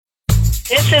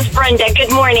This is Brenda.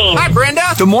 Good morning. Hi, Brenda.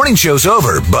 The morning show's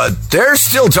over, but they're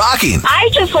still talking. I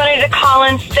just wanted to call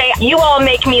and say, you all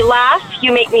make me laugh,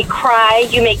 you make me cry,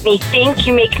 you make me think,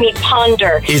 you make me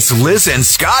ponder. It's Liz and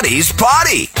Scotty's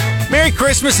Poddy. Merry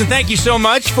Christmas, and thank you so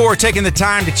much for taking the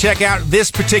time to check out this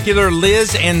particular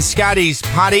Liz and Scotty's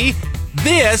Poddy.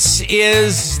 This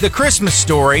is the Christmas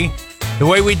story, the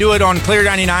way we do it on Clear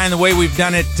 99, the way we've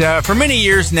done it for many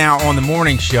years now on the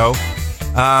morning show.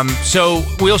 So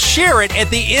we'll share it. At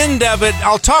the end of it,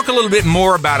 I'll talk a little bit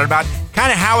more about it, about kind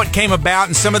of how it came about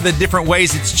and some of the different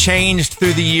ways it's changed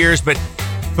through the years, but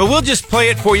we'll just play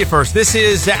it for you first. This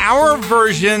is our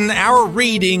version, our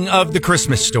reading of the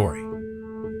Christmas story.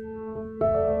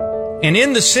 And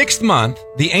in the 6th month,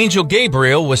 the angel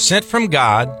Gabriel was sent from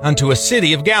God unto a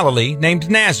city of Galilee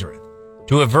named Nazareth,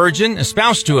 to a virgin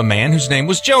espoused to a man whose name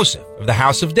was Joseph, of the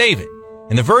house of David.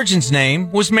 And the virgin's name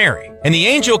was Mary. And the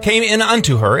angel came in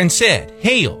unto her and said,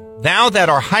 Hail, thou that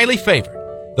art highly favored,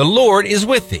 the Lord is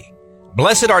with thee.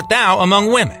 Blessed art thou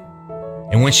among women.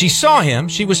 And when she saw him,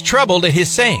 she was troubled at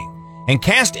his saying, and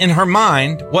cast in her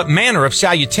mind what manner of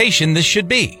salutation this should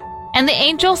be. And the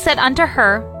angel said unto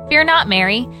her, Fear not,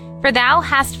 Mary, for thou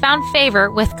hast found favor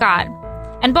with God.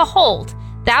 And behold,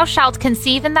 thou shalt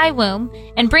conceive in thy womb,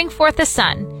 and bring forth a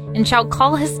son, and shalt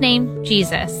call his name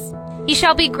Jesus. He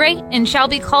shall be great, and shall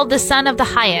be called the Son of the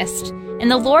Highest. And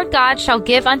the Lord God shall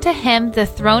give unto him the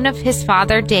throne of his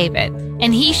father David.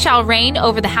 And he shall reign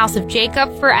over the house of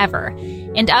Jacob forever.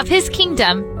 And of his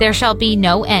kingdom there shall be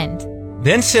no end.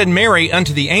 Then said Mary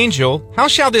unto the angel, How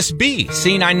shall this be,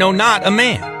 seeing I know not a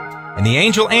man? And the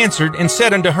angel answered and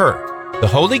said unto her, The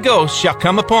Holy Ghost shall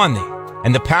come upon thee,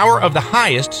 and the power of the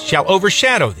Highest shall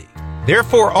overshadow thee.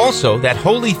 Therefore also that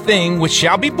holy thing which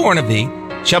shall be born of thee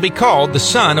shall be called the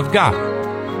Son of God.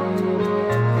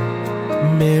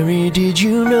 Mary, did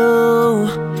you know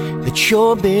that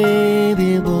your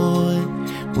baby boy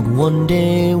would one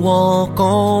day walk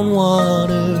on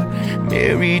water?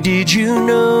 Mary, did you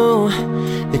know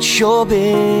that your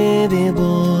baby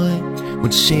boy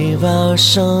would save our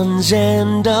sons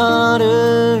and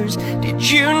daughters? Did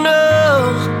you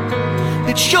know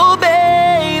that your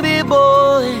baby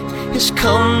boy has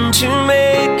come to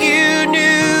make you new?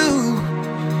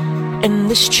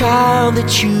 And this child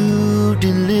that you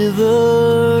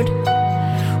delivered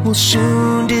will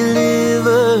soon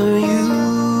deliver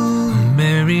you.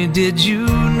 Mary, did you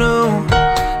know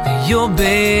that your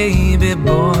baby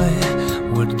boy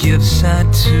would give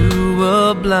sight to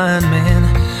a blind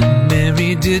man?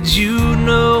 Mary, did you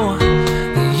know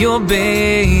that your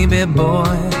baby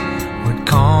boy would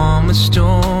calm a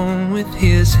storm with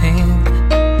his hand?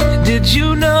 Did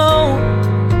you know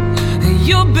that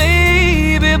your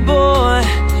baby boy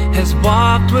has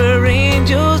walked where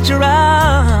angels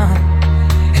drown?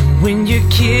 And when you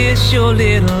kiss your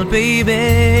little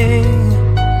baby,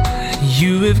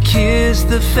 you have kissed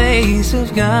the face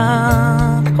of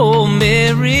God. Oh,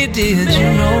 Mary, did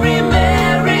you know?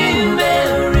 Mary,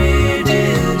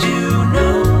 did you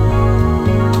know?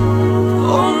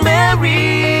 Oh,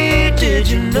 Mary, did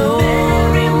you know?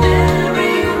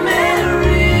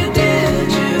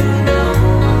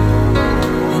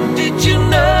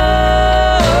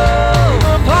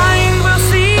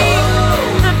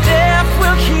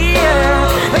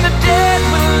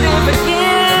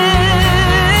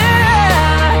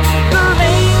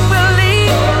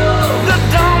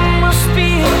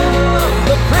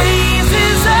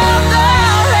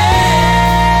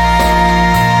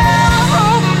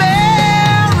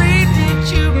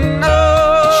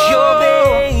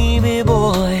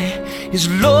 is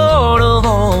Lord of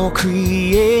all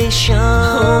creation.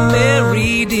 Oh,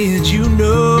 Mary, did you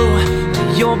know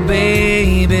that your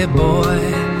baby boy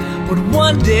would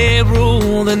one day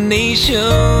rule the nations?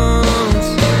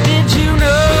 Did you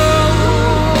know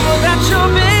that your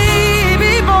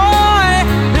baby boy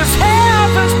is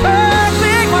heaven's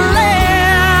perfect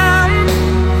lamb?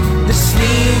 The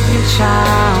sleeping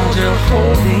child you're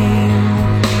holding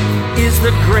is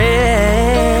the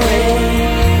great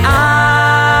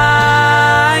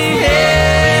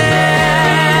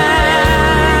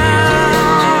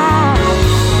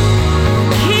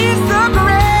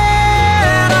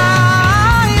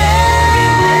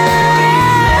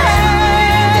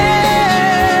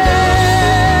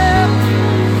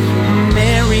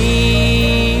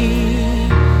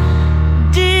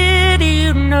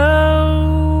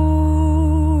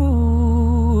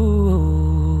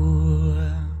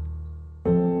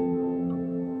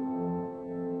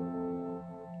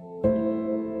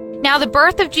Now the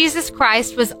birth of Jesus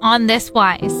Christ was on this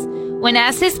wise. When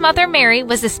as his mother Mary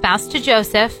was espoused to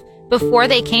Joseph, before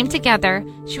they came together,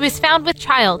 she was found with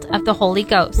child of the Holy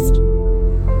Ghost.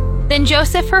 Then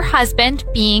Joseph, her husband,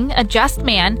 being a just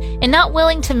man, and not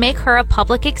willing to make her a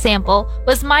public example,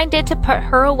 was minded to put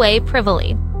her away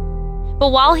privily.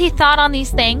 But while he thought on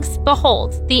these things,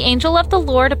 behold, the angel of the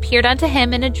Lord appeared unto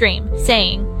him in a dream,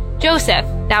 saying, Joseph,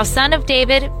 thou son of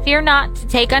David, fear not to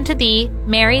take unto thee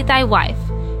Mary thy wife,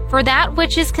 for that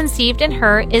which is conceived in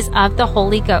her is of the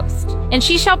Holy Ghost. And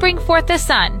she shall bring forth a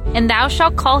son, and thou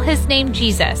shalt call his name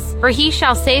Jesus, for he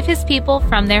shall save his people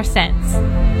from their sins.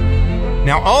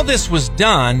 Now all this was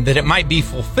done that it might be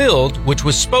fulfilled, which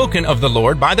was spoken of the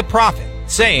Lord by the prophet,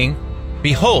 saying,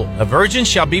 Behold, a virgin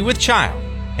shall be with child,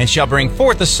 and shall bring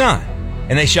forth a son,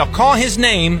 and they shall call his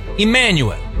name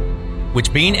Emmanuel,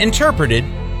 which being interpreted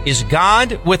is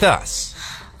God with us.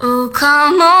 Oh,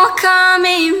 come,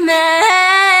 Emmanuel,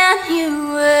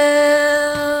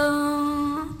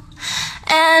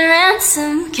 and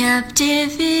ransom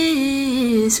captive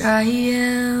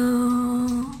Israel,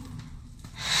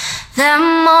 that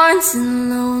mourns in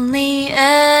lonely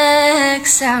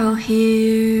exile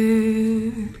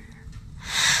here,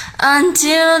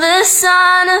 until the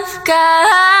Son of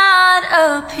God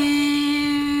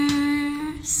appears.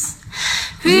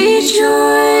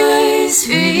 Rejoice,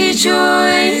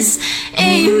 rejoice,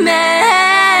 Emmanuel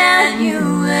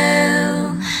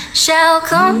shall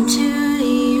come to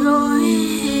thee, O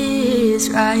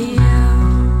Israel.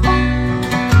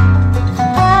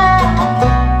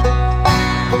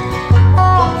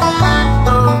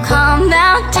 Oh, come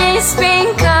thou day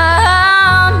spring,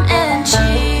 come and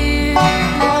cheer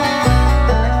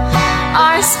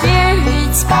our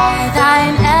spirits by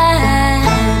thine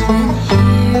advent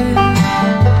here.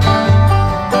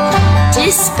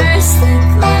 Disperse the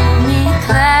gloomy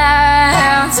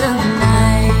clouds of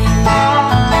night,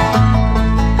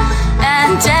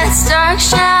 and death's dark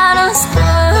shadows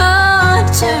put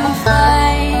to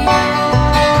flight.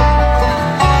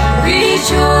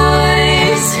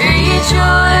 Rejoice,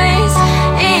 rejoice,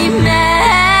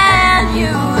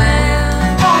 Emmanuel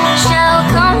shall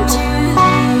come to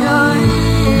thee,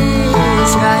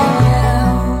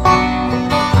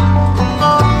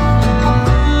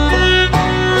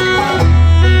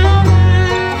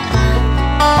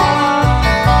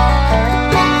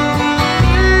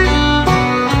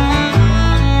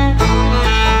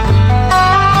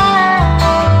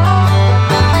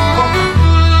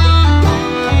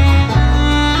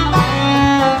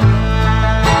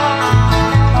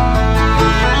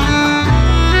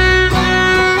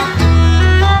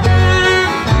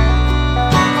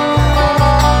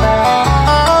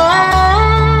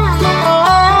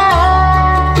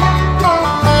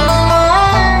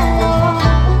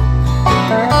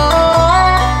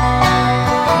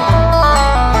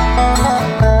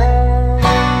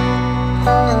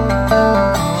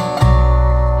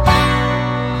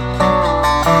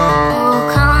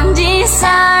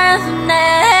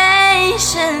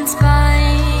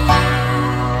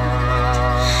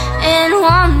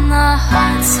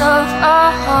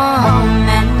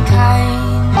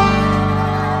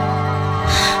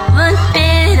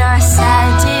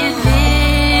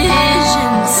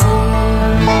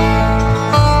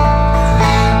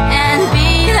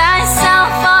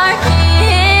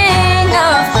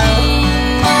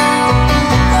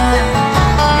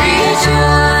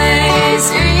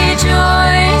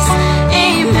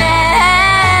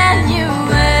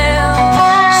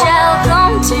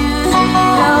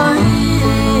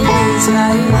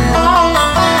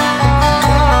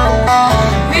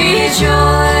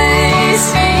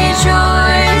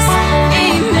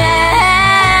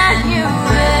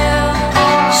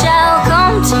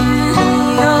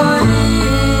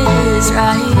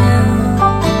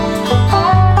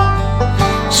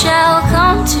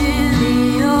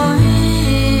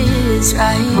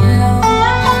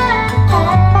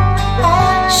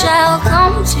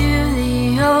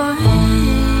 O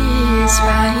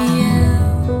Israel.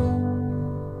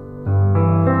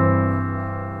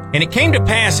 And it came to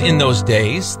pass in those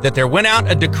days that there went out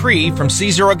a decree from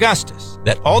Caesar Augustus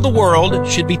that all the world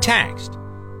should be taxed.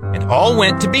 And all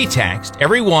went to be taxed,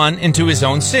 every one into his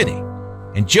own city.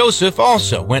 And Joseph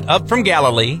also went up from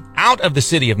Galilee, out of the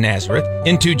city of Nazareth,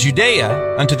 into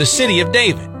Judea, unto the city of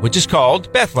David, which is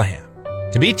called Bethlehem,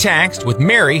 to be taxed with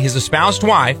Mary his espoused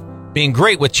wife, being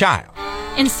great with child.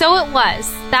 And so it was,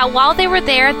 that while they were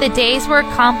there, the days were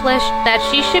accomplished that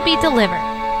she should be delivered.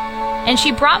 And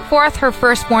she brought forth her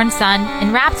firstborn son,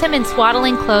 and wrapped him in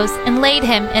swaddling clothes, and laid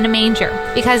him in a manger,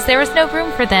 because there was no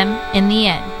room for them in the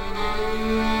inn.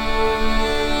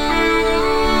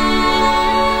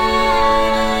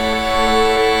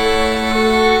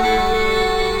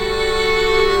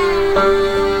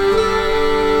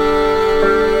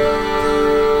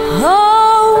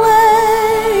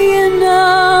 Away in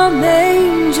a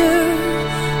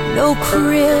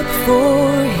crib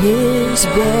for his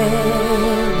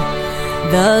bed,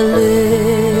 the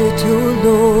little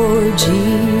Lord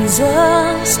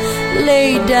Jesus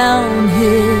laid down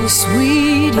his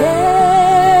sweet head.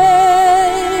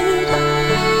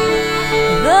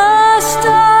 The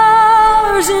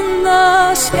stars in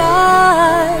the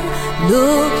sky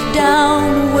looked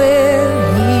down where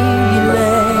he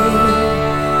lay,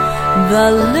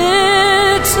 the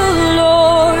little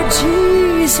Lord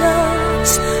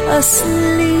Jesus asleep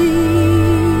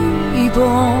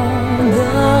on the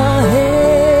hay.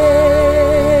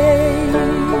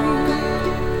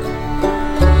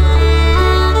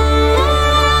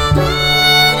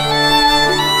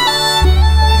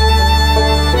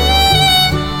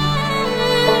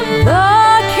 The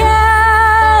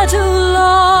cattle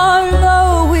are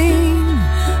lowing,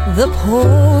 the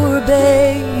poor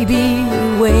baby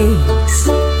wakes,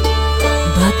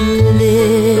 but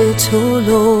little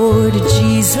Lord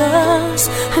Jesus,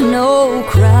 no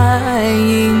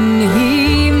crying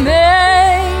he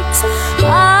makes. I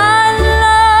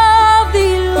love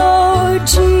thee, Lord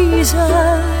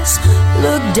Jesus,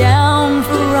 look down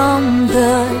from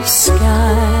the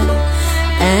sky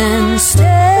and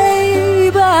stay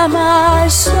by my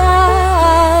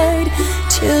side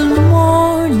till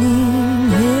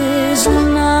morning is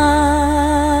nigh.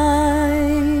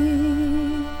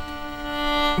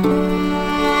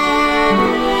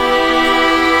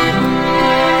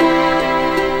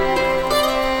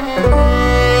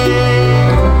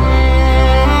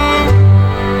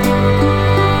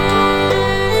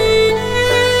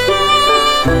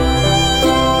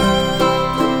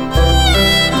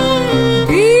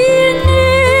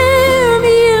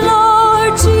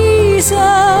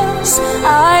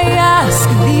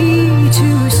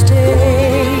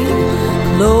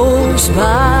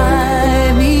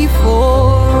 By me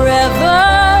forever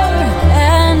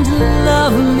and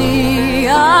love me,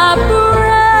 I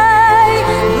pray.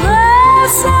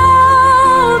 Bless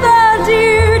all the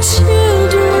dear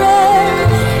children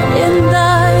in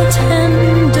thy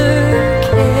tender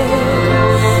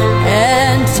care,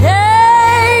 and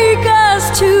take us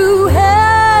to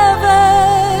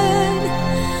heaven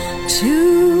to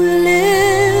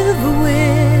live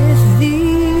with thee.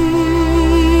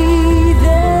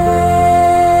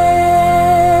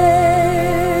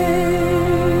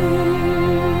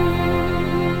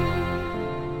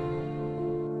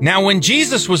 Now when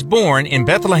Jesus was born in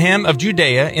Bethlehem of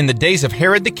Judea in the days of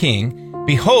Herod the king,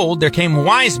 behold, there came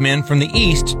wise men from the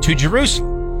east to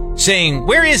Jerusalem, saying,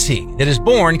 Where is he that is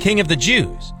born King of the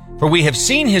Jews? For we have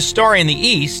seen his star in the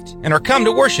east, and are come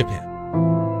to worship him.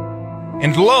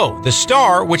 And lo, the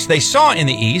star which they saw in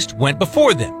the east went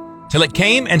before them, till it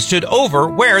came and stood over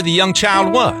where the young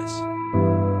child was.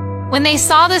 When they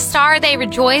saw the star, they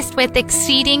rejoiced with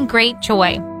exceeding great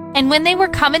joy. And when they were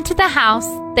come into the house,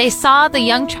 they saw the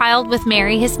young child with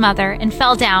Mary his mother, and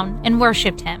fell down and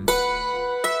worshipped him.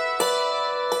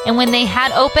 And when they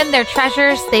had opened their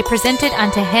treasures, they presented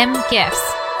unto him gifts,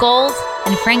 gold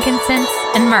and frankincense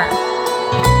and myrrh.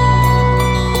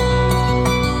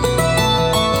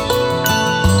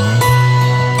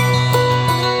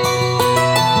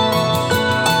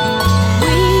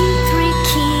 We three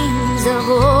kings of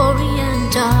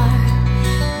Orient are,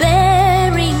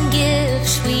 bearing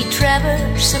gifts we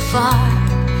traverse afar,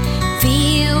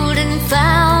 field and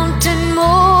fountain,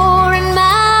 moor and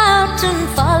mountain,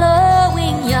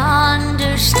 following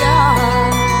yonder star.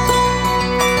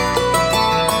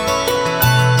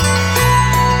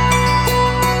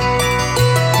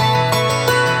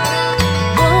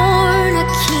 Born a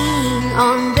king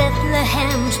on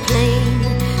Bethlehem's plain,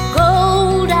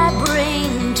 gold I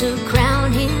bring to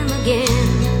crown him again,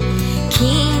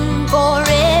 king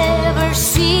forever,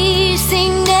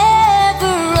 ceasing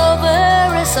never,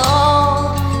 over us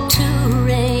all to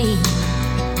reign.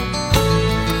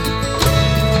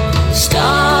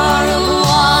 Star of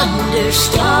wonder,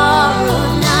 star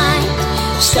of night,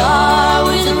 star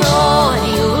with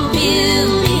royal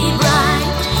beauty bright,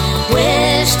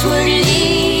 westward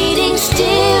leading,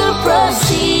 still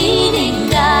proceeding,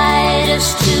 guide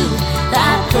us to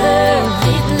thy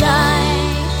perfect light.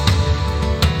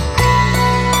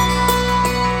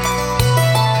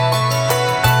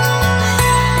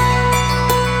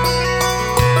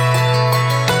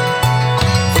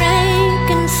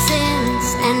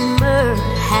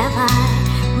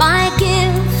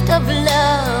 Of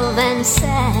love and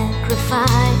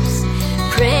sacrifice,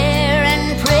 prayer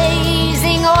and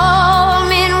praising, all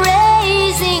men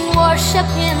raising, worship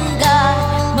in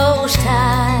God Most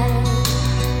High.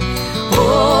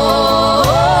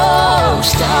 Oh,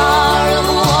 star of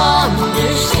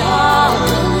wonder, star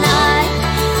of night,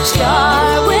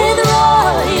 star with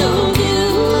royal beauty.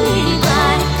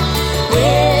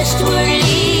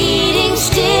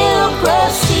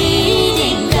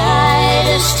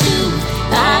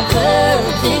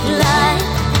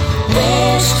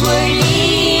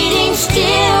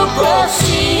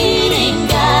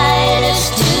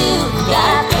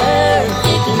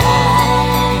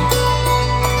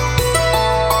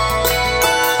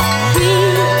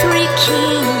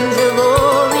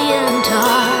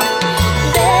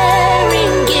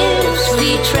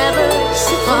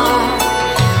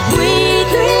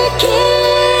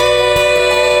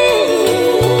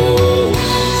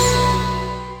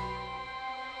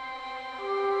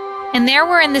 there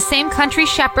were in the same country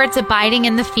shepherds abiding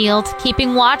in the field,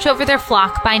 keeping watch over their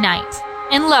flock by night.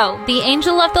 And lo, the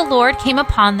angel of the Lord came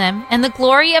upon them, and the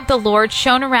glory of the Lord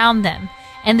shone around them,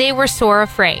 and they were sore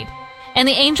afraid. And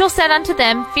the angel said unto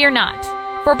them, Fear not,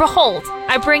 for behold,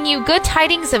 I bring you good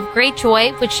tidings of great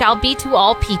joy, which shall be to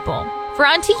all people. For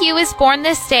unto you is born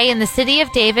this day in the city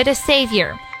of David a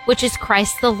Savior, which is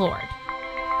Christ the Lord.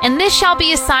 And this shall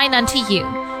be a sign unto you.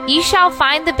 Ye shall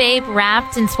find the babe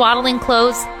wrapped in swaddling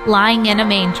clothes, lying in a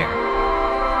manger.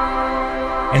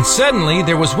 And suddenly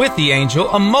there was with the angel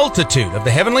a multitude of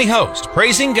the heavenly host,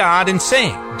 praising God and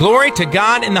saying, Glory to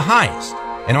God in the highest,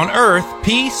 and on earth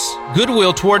peace,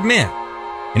 goodwill toward men.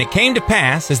 And it came to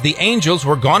pass, as the angels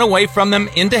were gone away from them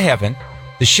into heaven,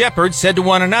 the shepherds said to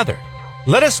one another,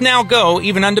 Let us now go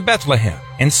even unto Bethlehem,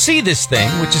 and see this thing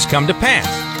which is come to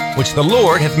pass, which the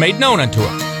Lord hath made known unto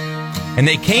us. And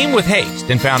they came with haste,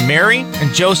 and found Mary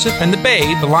and Joseph and the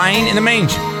babe lying in a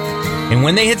manger. And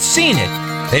when they had seen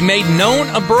it, they made known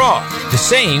abroad the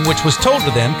saying which was told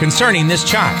to them concerning this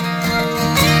child.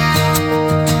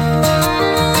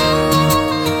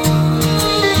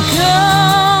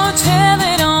 Go tell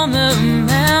it on the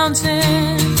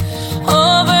mountain,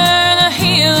 over the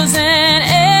hills and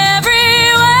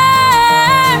everywhere.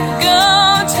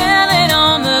 Go tell it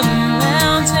on the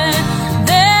mountain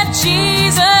that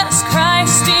Jesus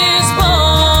Christ is born.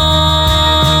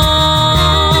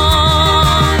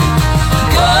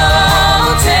 Go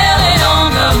tell it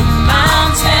on the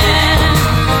mountain,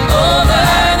 over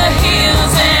the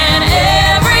hills and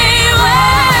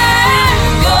everywhere.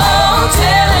 Go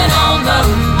tell it on the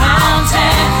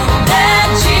mountain that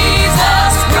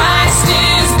Jesus Christ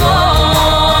is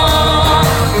born.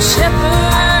 The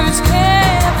shepherds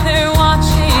kept their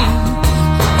watching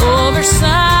over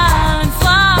silent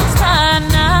flocks by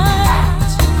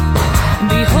night.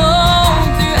 Behold,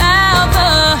 throughout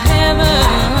the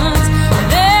heavens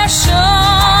there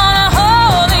shone a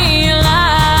holy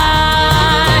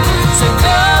light. So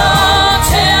go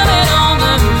tell it on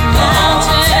the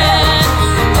mountain,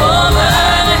 over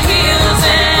the hills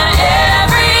and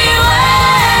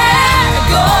everywhere.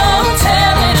 Go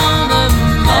tell it on the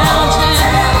mountain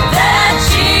that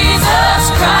Jesus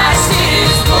Christ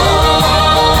is born.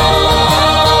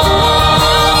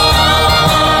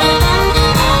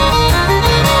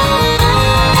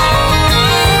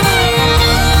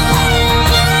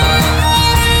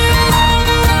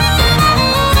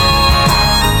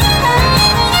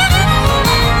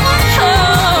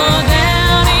 Oh,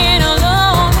 down in a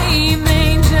lonely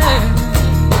manger,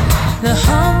 the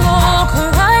humble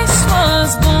Christ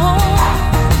was born.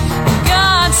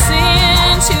 God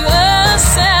sent to us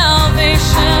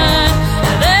salvation,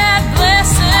 that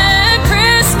blessed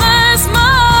Christmas morn.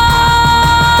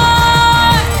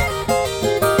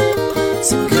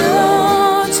 So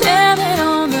go tell it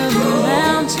on the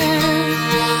mountain,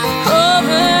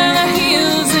 over the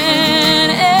hills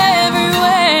and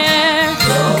everywhere.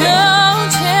 Go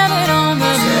tell it on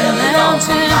the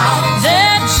mountain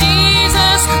that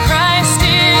Jesus Christ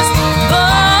is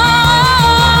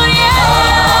born. Yeah.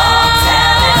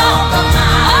 Tell it on the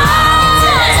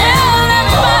mountain,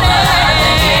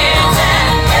 tell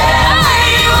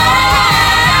everybody.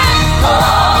 Go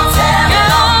tell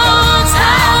it on the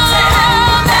mountain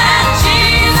that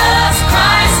Jesus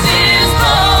Christ is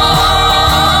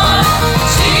born.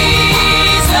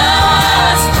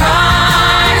 Jesus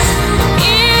Christ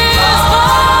is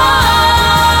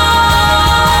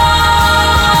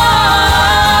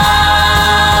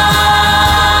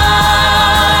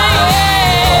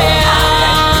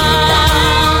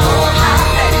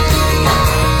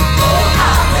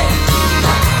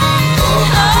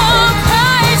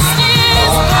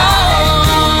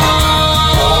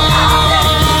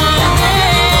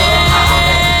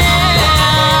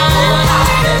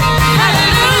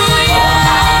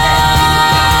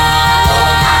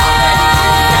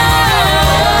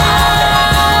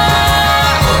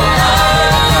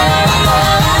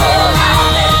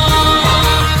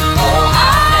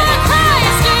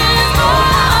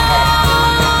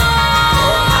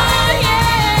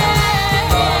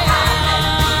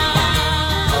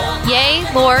Yea,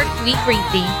 Lord, we greet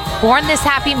thee, born this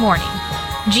happy morning.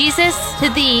 Jesus, to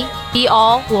thee be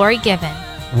all glory given.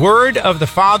 Word of the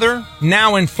Father,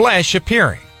 now in flesh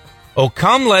appearing. O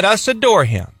come, let us adore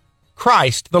him,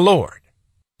 Christ the Lord.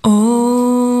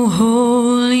 Oh,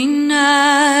 holy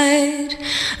night,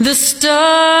 the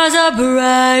stars are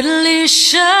brightly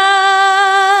shining.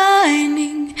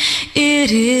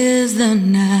 It is the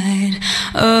night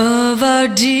of our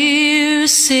dear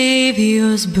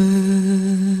Savior's birth.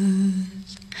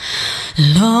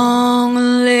 Long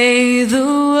lay the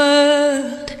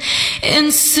world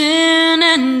in sin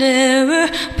and error,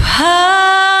 pining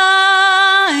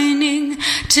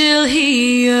till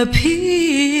he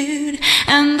appeared,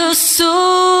 and the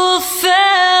soul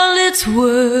felt its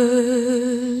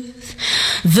worth.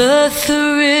 The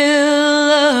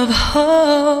thrill of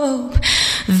hope,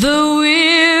 the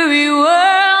weary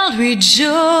world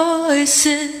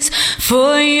rejoices,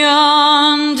 for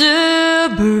yonder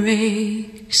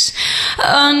breaks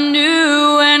a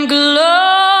new and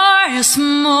glorious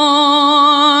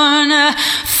morn.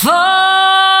 Fall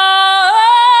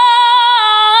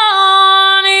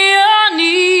on your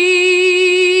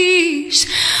knees,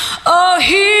 oh,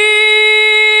 hear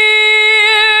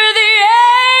the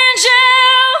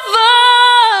angel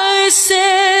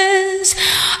voices,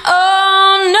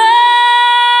 oh,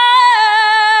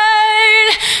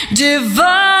 night divine,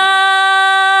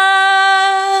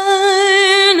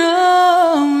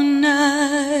 oh,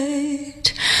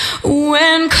 night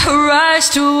when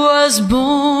Christ was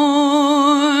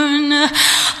born,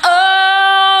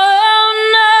 oh,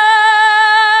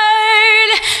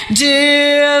 night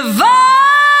divine.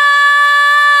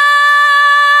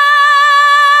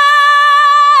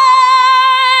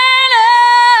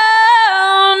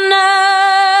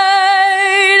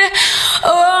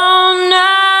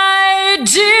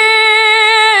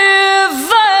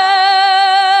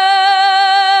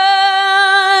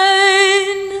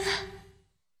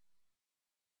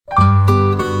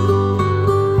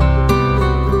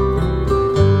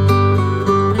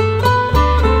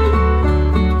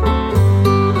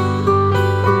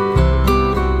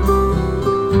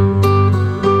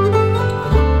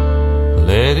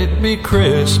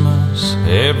 Christmas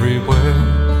everywhere,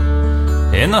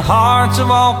 in the hearts of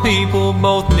all people,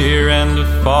 both near and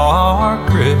afar.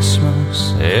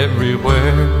 Christmas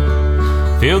everywhere.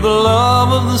 Feel the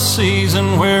love of the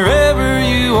season wherever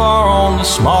you are, on the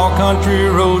small country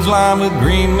roads lined with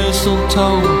green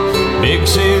mistletoe, big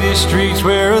city streets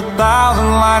where 1,000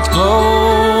 lights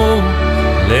glow.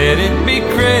 Let it be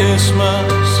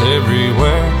Christmas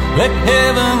everywhere. Let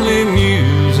heavenly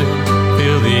music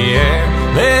fill the air.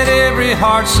 Let every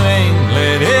heart sing,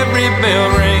 let every bell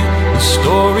ring, the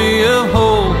story of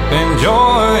hope and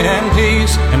joy and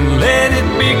peace. And let it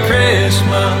be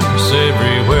Christmas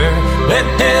everywhere. Let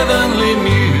heavenly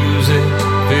music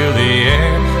fill the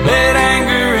air. Let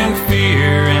anger and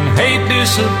fear and hate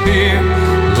disappear.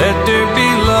 Let there be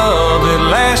love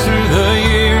that lasts through the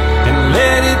year. And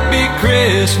let it be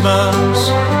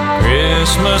Christmas,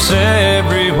 Christmas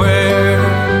everywhere.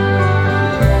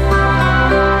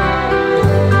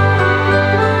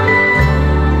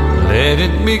 Let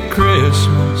it be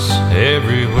Christmas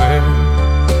everywhere,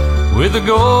 with the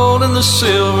gold and the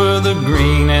silver, the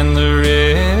green and the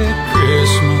red.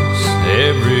 Christmas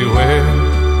everywhere,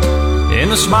 in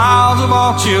the smiles of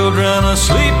all children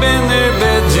asleep in their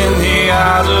beds, in the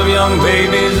eyes of young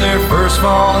babies, their first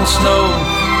fallen snow,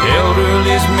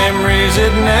 elderly's memories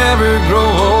that never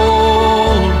grow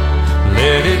old.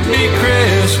 Let it be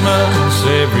Christmas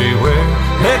everywhere.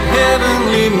 Let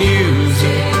heavenly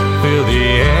music fill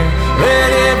the air.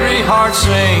 Let every heart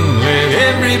sing, let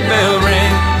every bell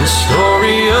ring, the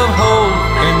story of hope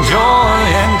and joy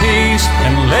and peace.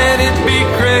 And let it be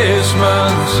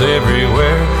Christmas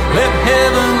everywhere. Let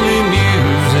heavenly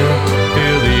music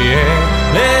fill the air.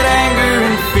 Let anger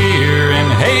and fear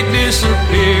and hate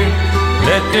disappear.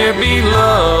 Let there be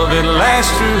love that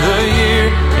lasts through the year.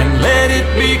 And let it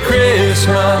be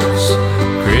Christmas,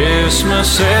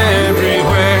 Christmas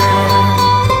everywhere.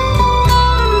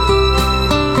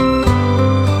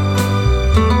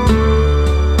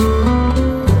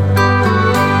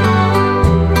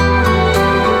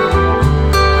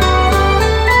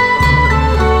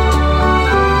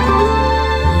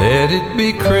 Let it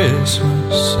be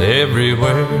Christmas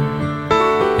everywhere,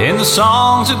 in the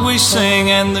songs that we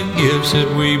sing and the gifts that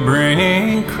we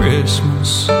bring.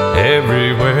 Christmas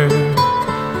everywhere,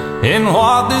 in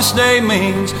what this day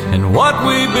means and what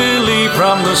we believe,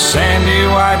 from the sandy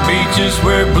white beaches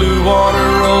where blue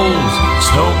water rolls,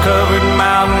 snow-covered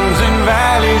mountains and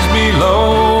valleys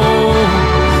below.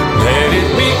 Let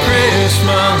it be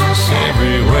Christmas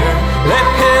everywhere. Let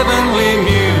heavenly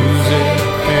music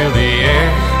fill the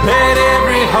air. Let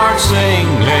every heart sing,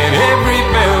 let every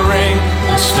bell ring,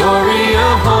 the story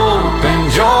of hope and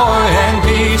joy and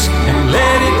peace. And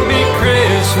let it be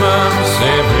Christmas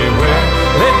everywhere.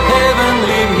 Let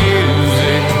heavenly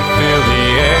music fill the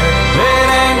air. Let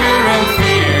anger and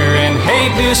fear and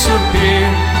hate disappear.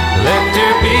 Let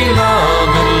there be love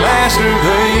that lasts through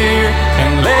the year.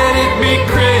 And let it be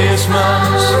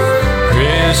Christmas,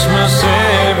 Christmas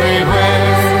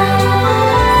everywhere.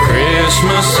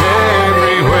 Christmas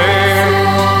everywhere.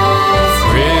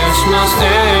 Christmas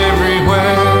everywhere.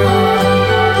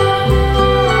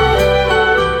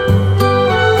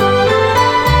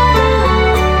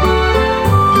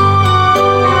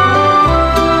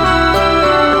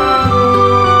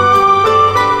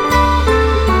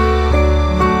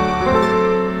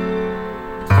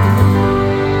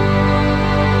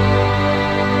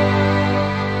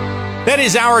 That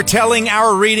is our telling,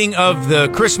 our reading of the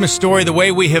Christmas story, the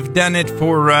way we have done it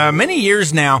for many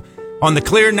years now on the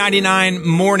Clear 99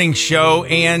 Morning Show.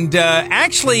 And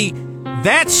actually,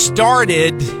 that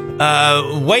started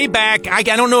way back. I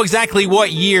don't know exactly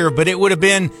what year, but it would have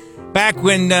been back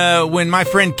when my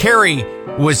friend Carrie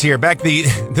was here, back the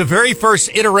very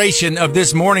first iteration of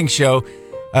this morning show.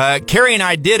 Carrie and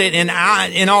I did it, and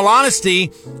in all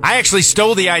honesty, I actually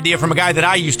stole the idea from a guy that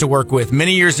I used to work with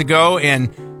many years ago.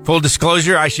 And full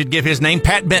disclosure, I should give his name.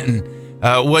 Pat Benton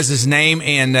was his name,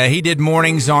 and he did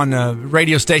mornings on a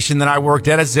radio station that I worked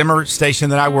at, a Zimmer station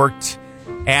that I worked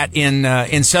at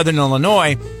in Southern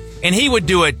Illinois. And he would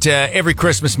do it every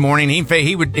Christmas morning.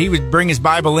 He would bring his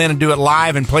Bible in and do it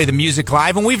live and play the music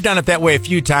live. And we've done it that way a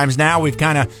few times now. We've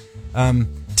kind of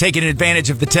taken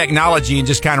advantage of the technology and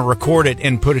just kind of record it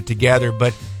and put it together.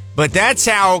 But that's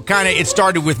how kind of it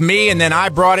started with me, and then I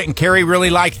brought it, and Carrie really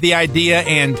liked the idea,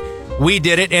 and we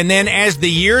did it. And then as the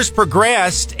years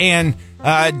progressed, and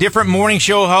different morning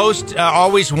show hosts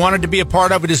always wanted to be a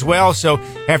part of it as well. So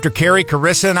after Carrie,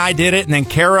 Carissa and I did it, and then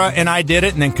Kara and I did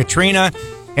it, and then Katrina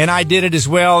and I did it as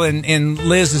well. And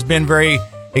Liz has been very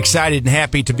excited and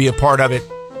happy to be a part of it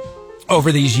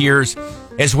over these years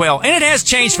as well. And it has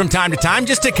changed from time to time,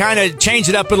 just to kind of change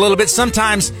it up a little bit.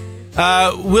 Sometimes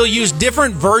we'll use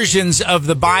different versions of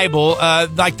the Bible.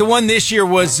 Like the one this year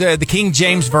was the King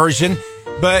James Version.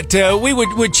 But we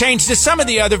would change to some of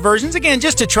the other versions, again,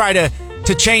 just to try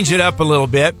to change it up a little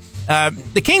bit.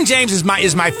 The King James is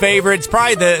my favorite. It's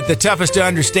probably the toughest to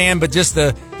understand, but just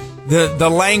the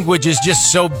language is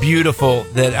just so beautiful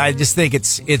that I just think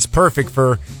it's perfect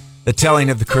for the telling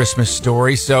of the Christmas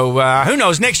story. So who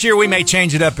knows? Next year we may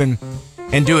change it up and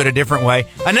do it a different way.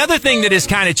 Another thing that has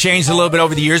kind of changed a little bit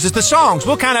over the years is the songs.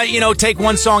 We'll kind of take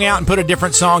one song out and put a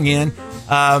different song in.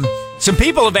 Some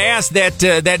people have asked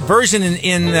that version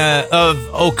of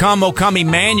O Come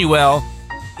Emmanuel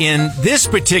in this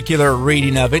particular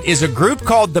reading of it is a group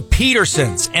called the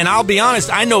Petersons. And I'll be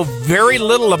honest, I know very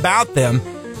little about them.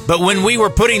 But when we were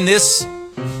putting this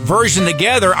version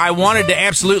together, I wanted to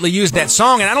absolutely use that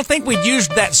song. And I don't think we'd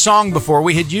used that song before.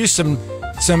 We had used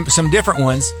some different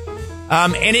ones.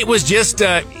 And it was just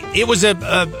it was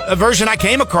a version I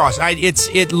came across. I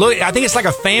think it's like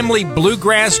a family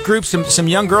bluegrass group, some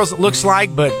young girls it looks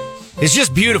like, but it's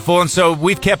just beautiful. And so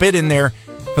we've kept it in there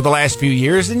for the last few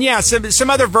years. And yeah, some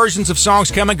other versions of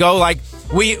songs come and go. Like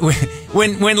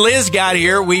when Liz got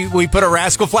here, we put a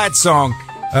Rascal Flatts song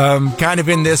kind of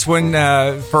in this one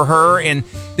for her. And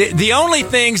the only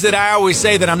things that I always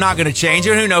say that I'm not going to change,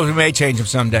 and who knows, we may change them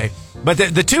someday. But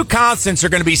the two constants are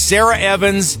going to be Sarah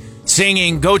Evans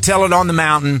singing Go Tell It on the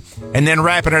Mountain, and then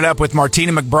wrapping it up with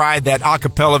Martina McBride, that a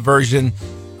cappella version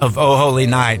of Oh Holy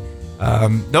Night.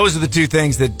 Those are the two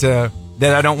things that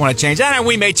I don't want to change. And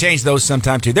we may change those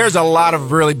sometime too. There's a lot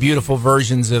of really beautiful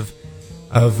versions of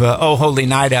Oh Holy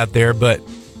Night out there, but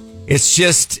it's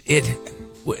just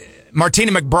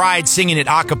Martina McBride singing it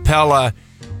a cappella,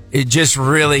 it just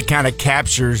really kind of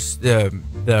captures the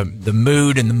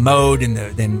mood and the mode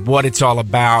and what it's all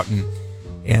about,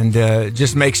 and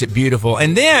just makes it beautiful.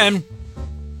 And then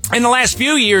in the last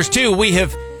few years too, we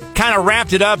have kind of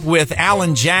wrapped it up with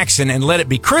Alan Jackson and Let It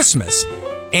Be Christmas.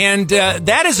 And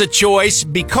that is a choice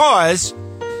because,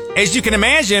 as you can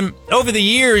imagine, over the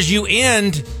years you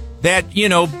end that,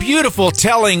 beautiful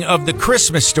telling of the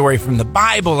Christmas story from the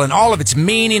Bible and all of its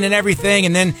meaning and everything.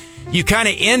 And then you kind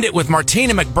of end it with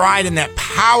Martina McBride and that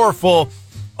powerful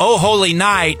Oh Holy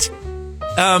Night.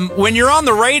 When you're on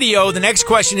the radio, the next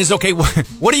question is, okay,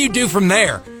 what do you do from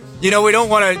there? We don't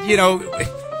want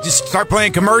to, just start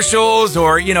playing commercials,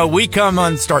 or, we come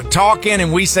and start talking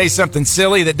and we say something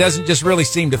silly that doesn't just really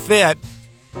seem to fit.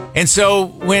 And so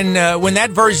when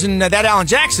that version, that Alan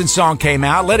Jackson song came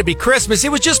out, Let It Be Christmas,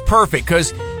 it was just perfect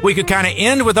because we could kind of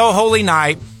end with Oh Holy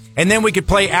Night, and then we could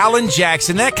play Alan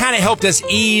Jackson. That kind of helped us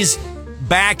ease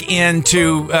back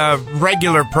into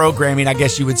regular programming, I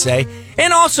guess you would say.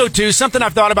 And also, too, something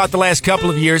I've thought about the last couple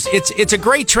of years, it's a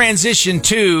great transition,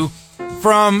 too,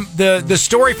 from the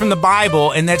story from the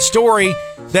Bible and that story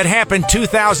that happened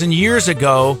 2,000 years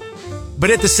ago.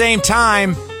 But at the same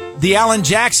time, the Alan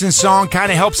Jackson song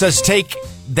kind of helps us take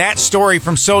that story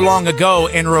from so long ago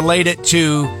and relate it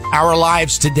to our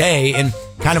lives today and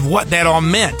kind of what that all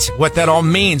meant, what that all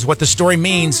means, what the story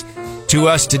means to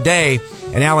us today.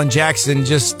 And Alan Jackson,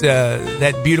 just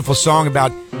that beautiful song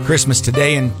about Christmas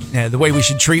today and the way we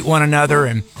should treat one another.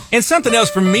 And something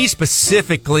else for me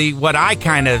specifically, what I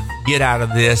kind of get out of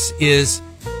this is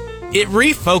it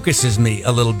refocuses me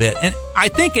a little bit. And I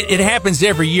think it happens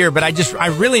every year, but I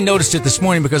really noticed it this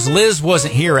morning because Liz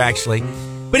wasn't here, actually.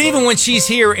 But even when she's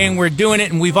here and we're doing it,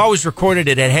 and we've always recorded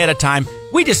it ahead of time,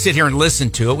 we just sit here and listen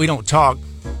to it. We don't talk.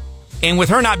 And with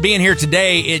her not being here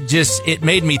today, it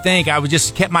made me think. I would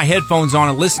just kept my headphones on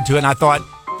and listened to it, and I thought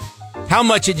how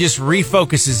much it just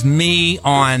refocuses me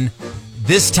on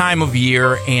this time of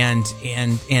year and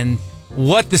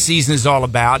what the season is all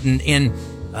about. And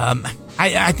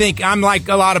I think I'm like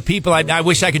a lot of people. I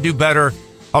wish I could do better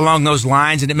along those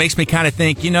lines. And it makes me kind of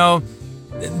think,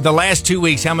 the last 2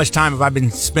 weeks, how much time have I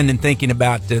been spending thinking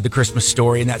about the Christmas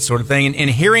story and that sort of thing? And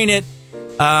hearing it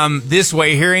this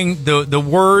way, hearing the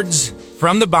words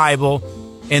from the Bible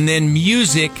and then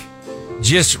music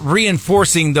just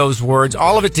reinforcing those words,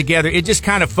 all of it together, it just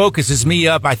kind of focuses me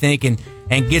up, I think,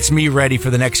 and gets me ready for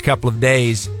the next couple of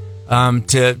days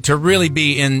to really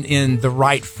be in the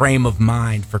right frame of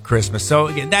mind for Christmas. So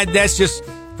again, that's just,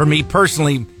 for me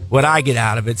personally, what I get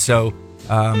out of it. So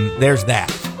there's that.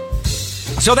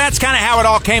 So that's kind of how it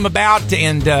all came about,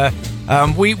 and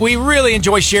we really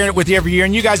enjoy sharing it with you every year,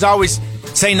 and you guys always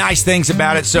say nice things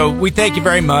about it, so we thank you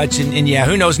very much. And yeah,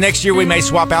 who knows, next year we may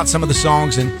swap out some of the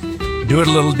songs and do it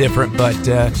a little different, but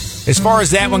as far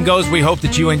as that one goes, we hope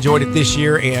that you enjoyed it this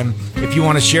year, and if you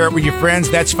want to share it with your friends,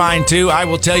 that's fine too. I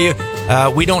will tell you,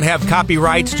 we don't have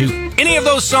copyrights to any of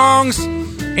those songs,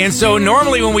 and so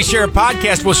normally when we share a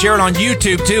podcast, we'll share it on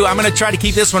YouTube too. I'm going to try to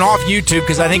keep this one off YouTube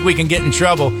because I think we can get in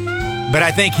trouble, but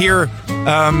I think here,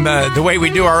 the way we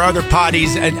do our other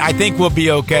potties, I think we'll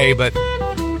be okay, but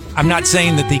I'm not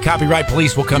saying that the copyright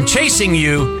police will come chasing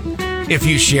you if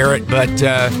you share it, but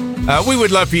we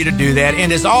would love for you to do that.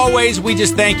 And as always, we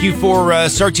just thank you for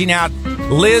searching out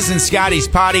Liz and Scotty's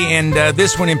Poddy, and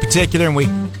this one in particular, and we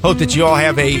hope that you all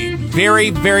have a very,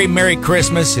 very Merry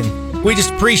Christmas, and we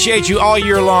just appreciate you all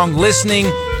year long listening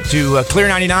to Clear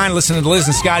 99, listening to Liz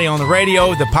and Scotty on the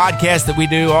radio, the podcast that we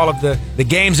do, all of the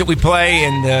games that we play,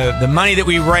 and the money that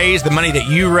we raise, the money that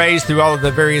you raise through all of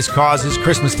the various causes.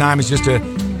 Christmas time is just a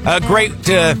great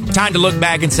time to look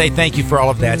back and say thank you for all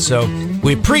of that. So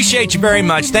we appreciate you very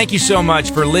much. Thank you so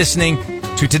much for listening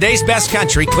to today's best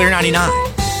country, Clear 99.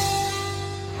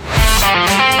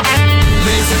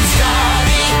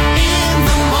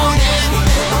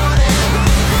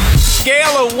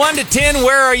 Scale of 1 to 10,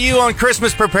 where are you on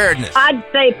Christmas preparedness? I'd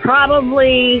say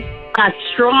probably a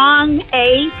strong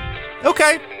 8.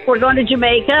 Okay. We're going to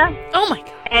Jamaica. Oh, my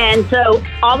God. And so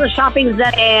all the shopping's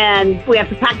done, and we have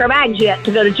to pack our bags yet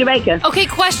to go to Jamaica. Okay,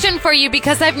 question for you,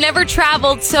 because I've never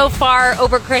traveled so far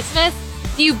over Christmas.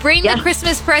 Do you bring the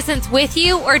Christmas presents with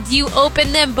you, or do you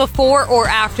open them before or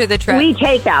after the trip? We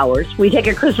take ours. We take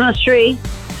a Christmas tree,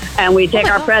 and we take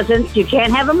our presents. You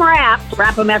can't have them wrapped.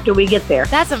 Wrap them after we get there.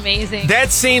 That's amazing.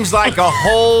 That seems like a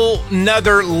whole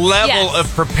nother level of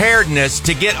preparedness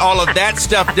to get all of that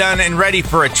stuff done and ready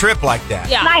for a trip like that.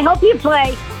 Yeah. And I hope you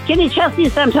play Kenny Chesney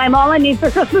sometime. All I need for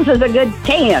Christmas is a good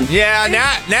tan. Yeah,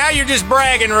 now you're just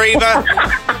bragging, Reba.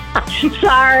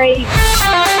 Sorry.